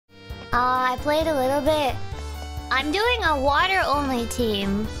I played a little bit. I'm doing a water-only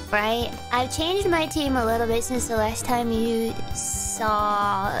team, right? I've changed my team a little bit since the last time you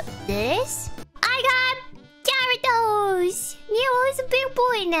saw this. I got Gyarados! Nero is a big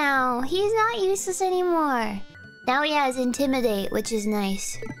boy now. He's not useless anymore. Now he has Intimidate, which is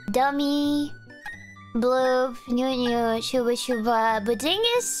nice. Dummy. Bloop. New. Shuba Shuba.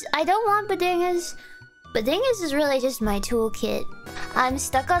 Badingus? I don't want Badingus. Badingus is really just my toolkit. I'm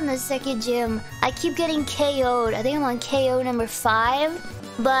stuck on the second gym. I keep getting KO'd. I think I'm on KO number 5.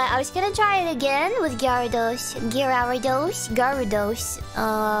 But I was gonna try it again with Gyarados.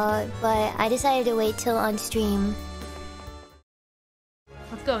 But I decided to wait till on stream.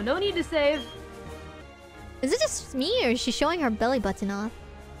 Let's go. No need to save. Is it just me, or is she showing her belly button off?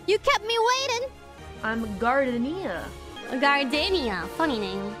 You kept me waiting! I'm Gardenia. Gardenia. Funny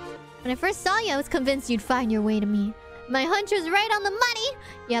name. When I first saw you, I was convinced you'd find your way to me. My hunch was right on the money!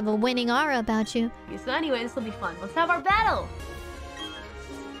 You have a winning aura about you. Okay, so anyway, this will be fun. Let's have our battle!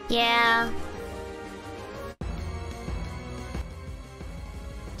 Yeah.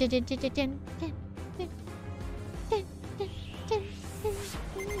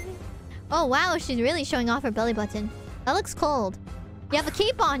 Oh wow, she's really showing off her belly button. That looks cold. You have a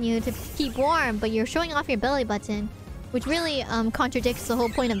cape on you to keep warm, but you're showing off your belly button. Which really contradicts the whole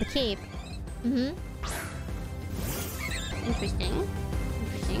point of the cape. Interesting.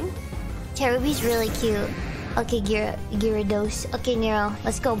 Cherubi's really cute. Okay, Gyarados. Okay, Nero.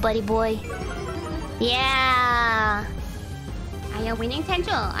 Let's go, buddy boy. Yeah! Are you winning,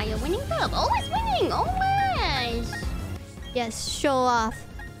 Tenjo? Are you winning, Philip? Always winning! Always! Yes, show off.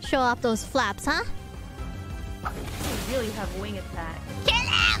 Show off those flaps, huh? You really have wing attack. Kill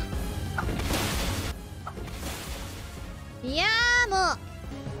him! Yeah, mo.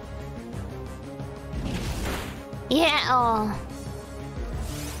 Yeah, oh.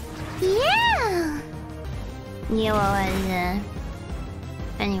 Yeah! Nero was,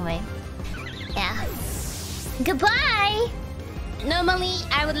 anyway. Yeah. Goodbye! Normally,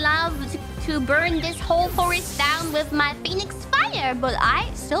 I would love to burn this whole forest down with my Phoenix Fire, but I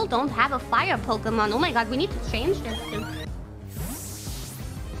still don't have a fire Pokemon. Oh my god, we need to change this too.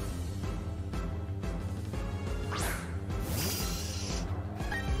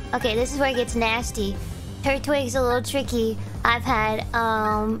 Okay, this is where it gets nasty. Turtwig's a little tricky. I've had,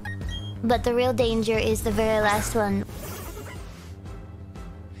 but the real danger is the very last one.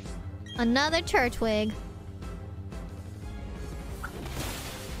 Another Turtwig.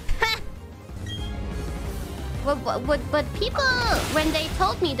 But people, when they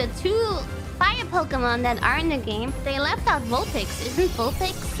told me the 2 fire Pokemon that are in the game, they left out Vulpix. Isn't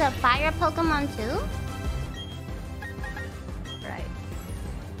Vulpix a fire Pokemon too? Right.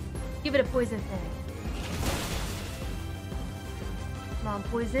 Give it a poison thing. Come on,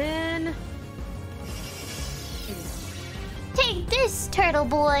 poison. Take this, turtle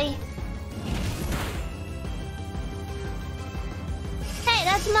boy. Hey,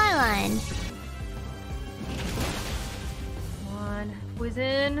 that's my line. Come on,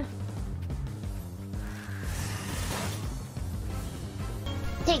 poison.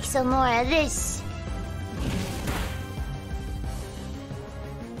 Take some more of this.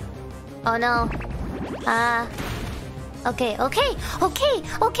 Oh no. Okay. Oh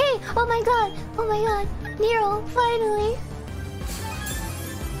my god. Nero, finally.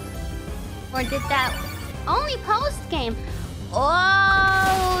 Or did that only post game?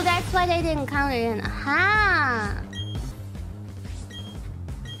 Oh, that's why they didn't count it in. Aha.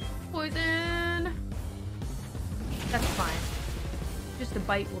 Poison. That's fine. Just a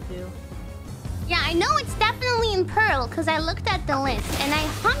bite will do. Yeah, I know it's definitely in Pearl because I looked at the list and I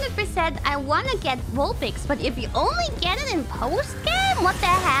 100% I want to get Vulpix, but if you only get it in post game, what the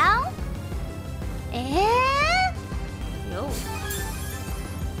hell? No.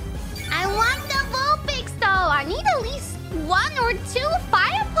 I want the Vulpix though. I need at least 1 or 2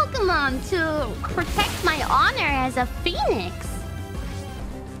 fire Pokemon to protect my honor as a Phoenix.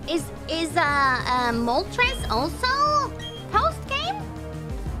 Is Moltres also post game?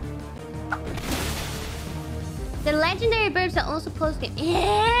 The legendary birds are also post game.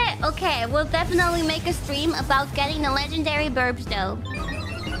 Yeah. Okay, we'll definitely make a stream about getting the legendary burbs though.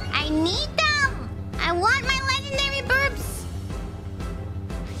 I need them. I want my legendary burbs.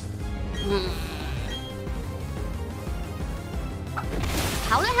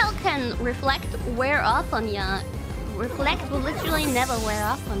 How the hell can reflect wear off on ya? Reflect will literally never wear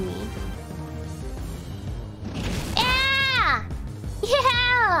off on me. Yeah!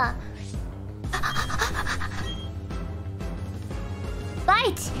 Yeah!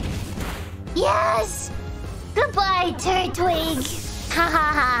 Bite! Yes! Goodbye, Turtwig! Ha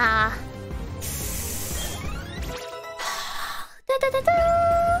ha ha ha!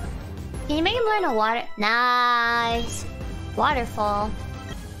 Can you make him learn a water? Nice. Waterfall.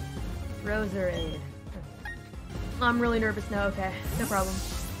 Rosary. I'm really nervous now. Okay, no problem.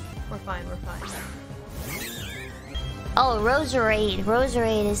 We're fine. We're fine. Oh, Roserade.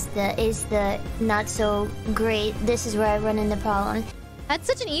 Roserade is the not so great. This is where I run into problems. Had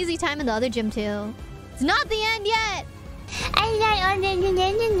such an easy time in the other gym too. It's not the end yet.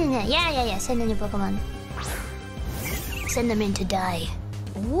 Yeah. Send in your Pokemon. Send them in to die.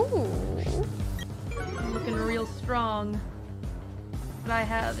 Ooh. I'm looking real strong. But I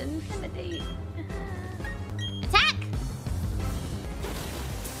have Intimidate. Attack!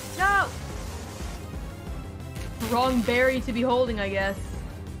 No! Wrong berry to be holding, I guess.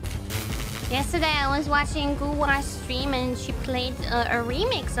 Yesterday I was watching Gura stream and she played a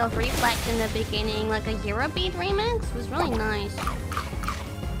remix of Reflect in the beginning, like a Eurobeat remix. It was really nice.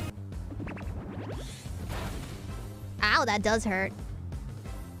 Ow, that does hurt.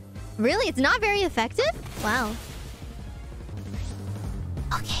 Really? It's not very effective? Wow.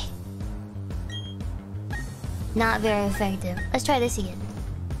 Okay. Not very effective. Let's try this again.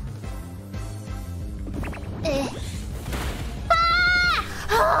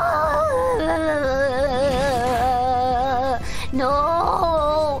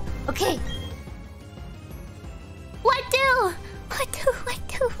 No. Okay. What do?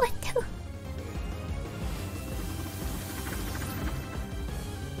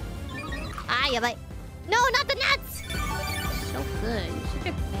 Ah, yeah, but no, not the nuts. So good. Such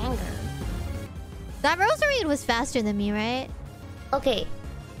a banger. That Rosary was faster than me, right? Okay.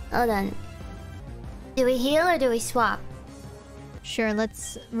 Hold on. Do we heal or do we swap? Sure,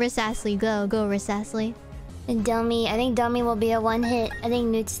 let's Riss-Astley go. Go, Riss-Astley. And Dummy. I think Dummy will be a one-hit. I think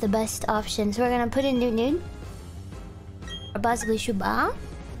Newt's the best option. So we're gonna put in Newt. Or possibly Shuba.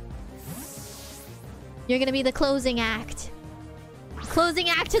 You're gonna be the closing act. Closing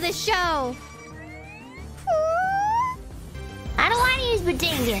act to this show. I don't want to use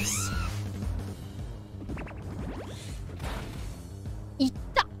Badingus.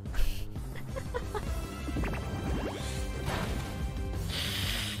 Ita.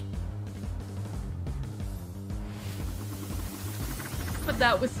 But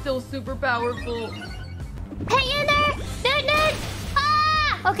that was still super powerful. Hang in there! Newt!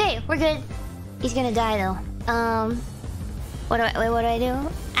 Ah! Okay, we're good. He's gonna die though. What do I do?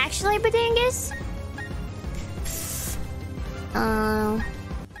 Actually, Badingus?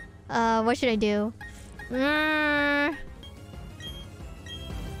 What should I do?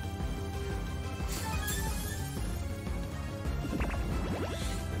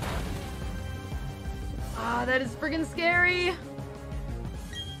 Ah, that is friggin' scary.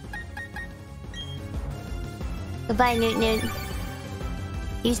 Goodbye, Newt.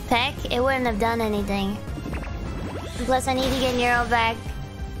 Use Peck? It wouldn't have done anything. Plus, I need to get Neuro back.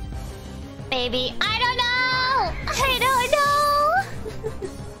 Maybe. I don't know!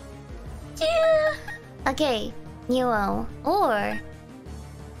 Yeah. Okay, Neuro. Or...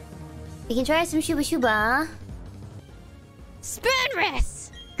 we can try some Shuba.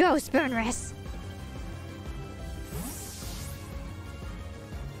 Spoonriss! Go, Spoonriss!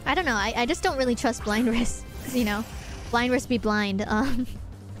 I don't know, I just don't really trust Blind Riss. Because, you know, Blind Riss be blind.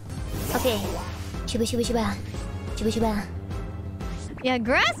 Okay. Shuba. Yeah,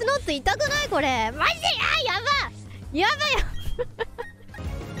 grass nuts 痛くないこれマジでやばい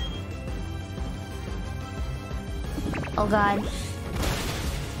Oh god.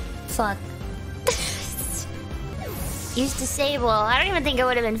 Fuck. Use Disable. I don't even think it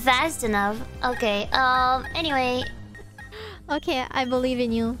would have been fast enough. Okay, anyway. Okay, I believe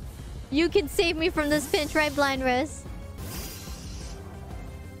in you. You can save me from this pinch, right, Blind Riss?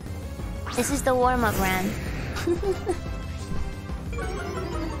 This is the warm-up run.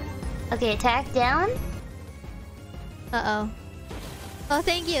 Okay, attack down. Uh-oh. Oh,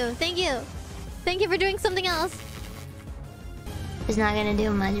 thank you. Thank you for doing something else. It's not gonna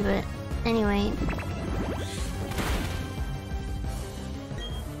do much, but anyway.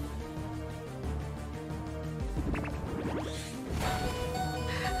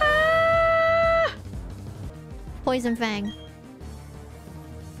 Poison Fang.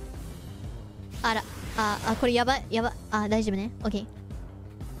 あら、これやばい。大丈夫ね。Okay.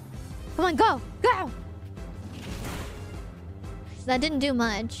 Come on, go! That didn't do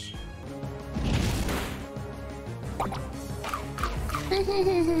much.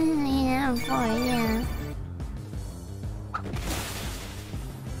 Yeah, of course, yeah.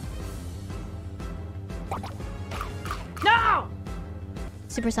 No!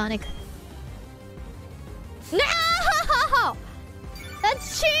 Supersonic. No!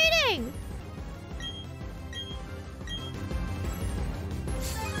 That's cheating!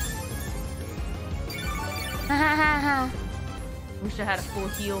 Wish I had a full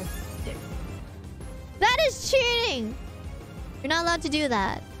heal. Dick. That is cheating! You're not allowed to do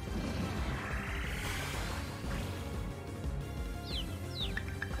that.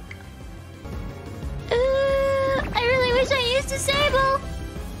 I really wish I used disable.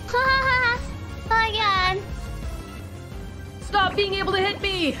 Ha ha ha! Again. Stop being able to hit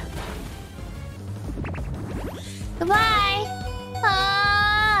me! Goodbye.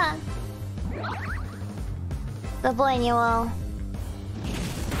 Ah. Good boy, Newell.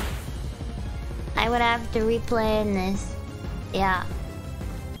 I would have to replay in this. Yeah.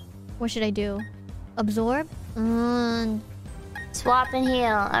 What should I do? Absorb? Swap and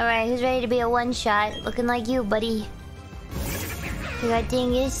heal. Alright, who's ready to be a one-shot? Looking like you, buddy. You got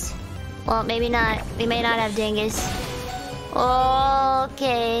Dingus? Well, maybe not. We may not have Dingus.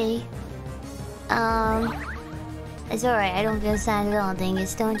 Okay. It's alright. I don't feel sad at all,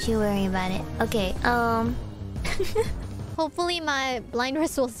 Dingus. Don't you worry about it. Okay, Hopefully my blind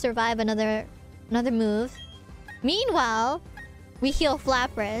wrist will survive another move. Meanwhile, we heal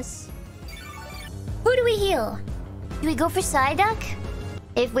flap wrist. who do we heal? Do we go for Psyduck?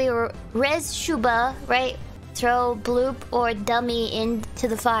 If we were res Shuba, right? Throw Bloop or Dummy into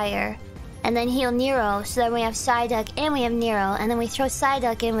the fire. And then heal Nero, so then we have Psyduck and we have Nero. And then we throw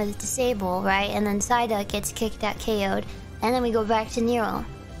Psyduck in with Disable, right? And then Psyduck gets kicked out, KO'd. And then we go back to Nero.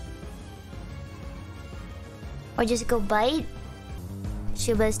 Or just go Bite?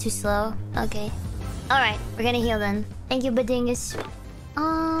 Shuba is too slow. Okay. Alright, we're gonna heal then. Thank you, Badingus.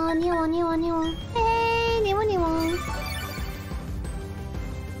 Nero. Hey, Nero.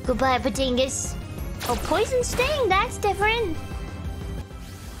 Goodbye, Badingus. Oh, Poison Sting, that's different.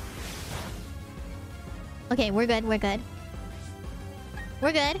 Okay, we're good. We're good.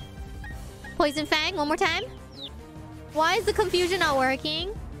 Poison Fang, one more time. Why is the confusion not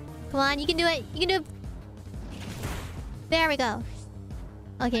working? Come on, you can do it. You can do it. There we go.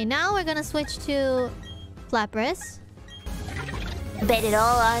 Okay, now we're gonna switch to Flapris. Bet it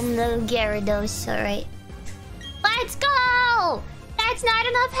all on the Gyarados, alright. Let's go! That's not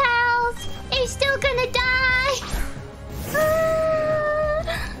enough health! He's still gonna die!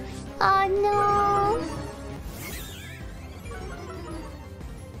 Oh no!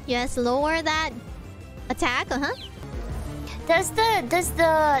 Yes, lower that attack, Does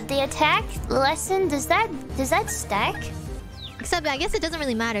the attack lesson, does that stack? Except I guess it doesn't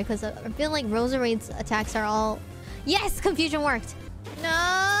really matter because I feel like Roserade's attacks are all... Yes! Confusion worked! No!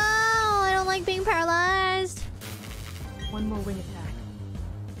 I don't like being paralyzed. One more wing attack.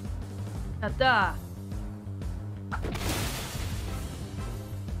 Ta-da!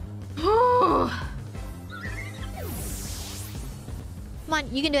 Come on,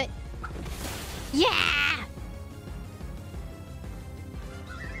 you can do it. Yeah!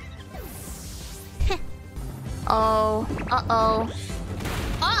 Oh. Uh-oh.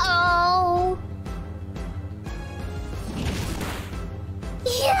 Uh-oh!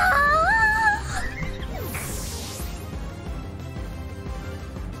 Yeah!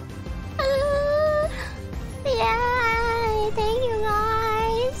 Yeah! Thank you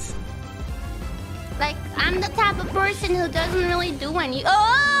guys! Like, I'm the type of person who doesn't really do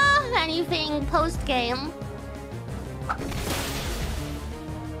anything post-game.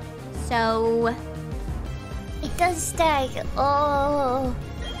 So... it does stack. Oh.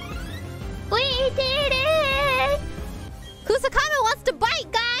 We did it! Kusakame wants to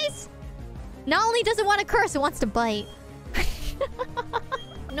bite, guys! Not only does it want to curse, it wants to bite.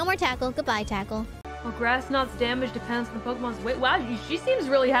 No more tackle. Goodbye, tackle. Well, Grass Knot's damage depends on the Pokemon's weight. Wow, she seems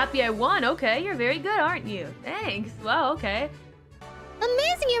really happy I won. Okay, you're very good, aren't you? Thanks. Wow, okay.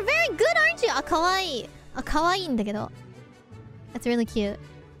 Amazing, you're very good, aren't you? Kawaii. Kawaiiんだけど. That's really cute.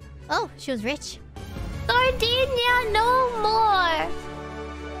 Oh, she was rich. Gardenia, no more!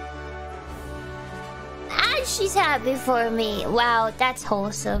 And she's happy for me. Wow, that's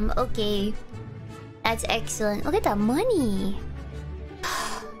wholesome. Okay. That's excellent. Look at that money.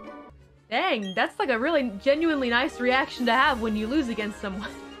 Dang, that's like a really genuinely nice reaction to have when you lose against someone.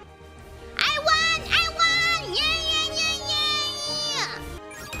 I won!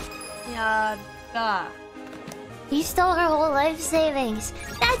 Yeah! You stole her whole life savings.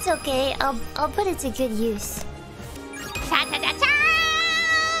 That's okay. I'll put it to good use. Cha cha cha cha!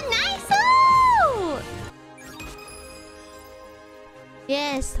 Nice!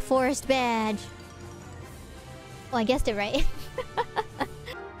 Yes, the forest badge. Oh, I guessed it right.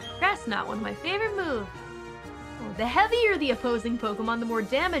 Grass Knot, one of my favorite moves. Oh, the heavier the opposing Pokemon, the more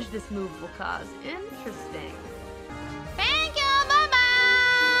damage this move will cause. Interesting. Thank you,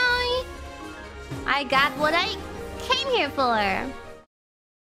 bye-bye! I got what I came here for.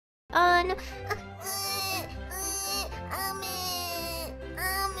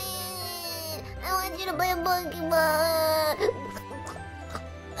 you to play Pokemon.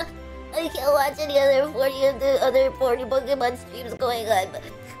 I can't watch any other 40 Pokemon streams going on, but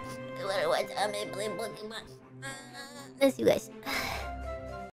I wanna watch Ame play Pokemon. Miss you guys.